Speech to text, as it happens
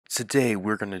Today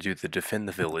we're going to do the Defend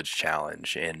the Village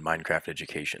challenge in Minecraft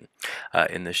Education.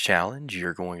 In this challenge,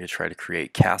 you're going to try to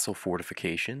create castle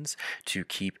fortifications to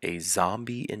keep a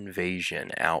zombie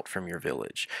invasion out from your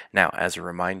village. Now, as a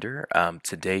reminder,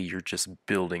 today you're just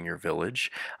building your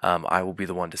village. I will be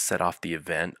the one to set off the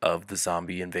event of the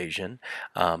zombie invasion.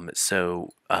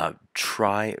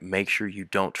 Make sure you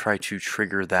don't try to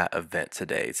trigger that event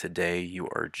today. Today you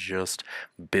are just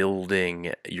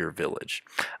building your village.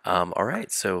 All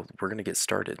right, so we're going to get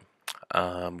started.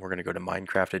 We're going to go to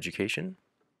Minecraft Education.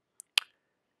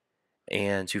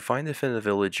 And to find the Defend the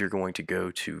Village, you're going to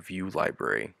go to View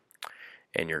Library.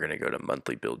 And you're going to go to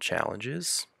Monthly Build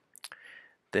Challenges.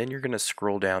 Then you're going to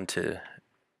scroll down to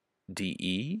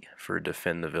DE for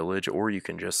Defend the Village, or you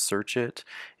can just search it.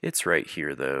 It's right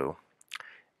here though.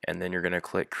 And then you're going to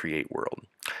click Create World.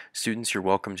 Students, you're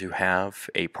welcome to have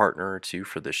a partner or two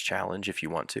for this challenge if you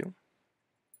want to.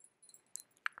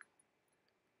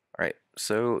 Alright,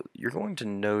 so you're going to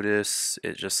notice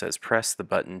it just says press the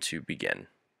button to begin.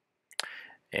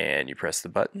 And you press the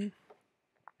button,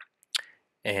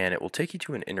 and it will take you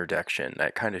to an introduction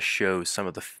that kind of shows some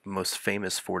of the most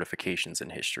famous fortifications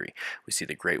in history. We see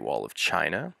the Great Wall of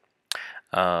China,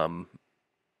 and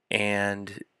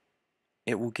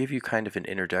it will give you kind of an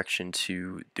introduction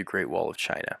to the Great Wall of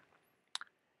China,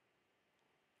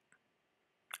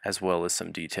 as well as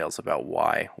some details about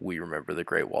why we remember the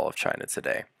Great Wall of China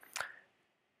today.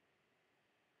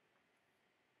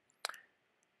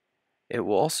 It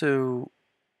will also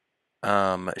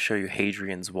show you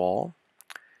Hadrian's Wall.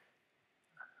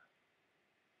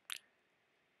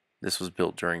 This was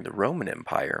built during the Roman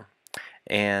Empire,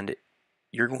 and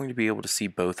you're going to be able to see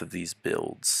both of these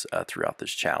builds throughout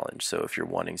this challenge. So if you're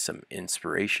wanting some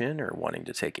inspiration or wanting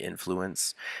to take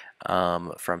influence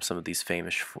from some of these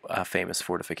famous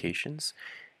fortifications,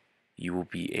 you will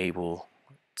be able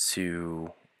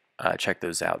to check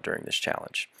those out during this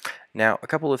challenge. Now, a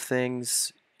couple of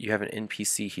things. You have an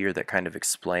NPC here that kind of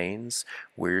explains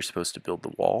where you're supposed to build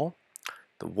the wall.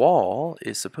 The wall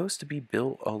is supposed to be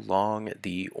built along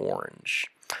the orange.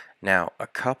 Now, a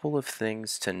couple of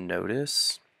things to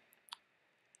notice.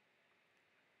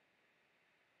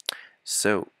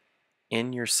 So,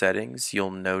 in your settings, you'll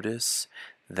notice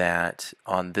that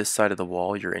on this side of the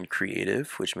wall, you're in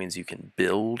creative, which means you can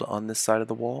build on this side of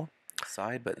the wall.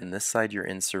 But in this side, you're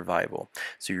in survival.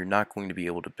 So you're not going to be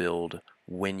able to build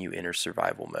when you enter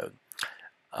survival mode.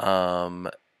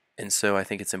 And so I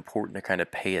think it's important to kind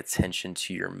of pay attention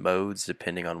to your modes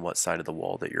depending on what side of the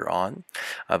wall that you're on.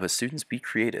 But students, be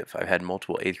creative. I've had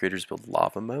multiple 8th graders build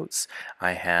lava moats.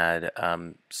 I had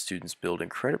students build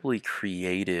incredibly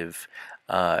creative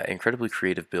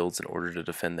builds in order to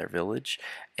defend their village.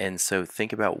 And so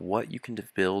think about what you can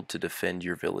build to defend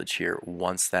your village here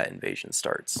once that invasion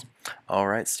starts.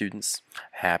 Alright students,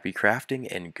 happy crafting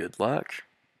and good luck!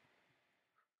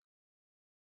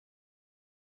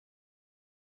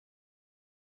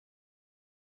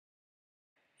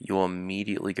 You'll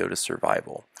immediately go to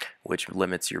survival, which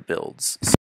limits your builds.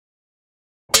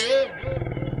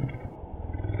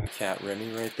 Cat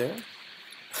Remy right there.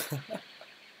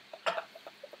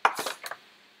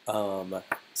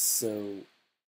 So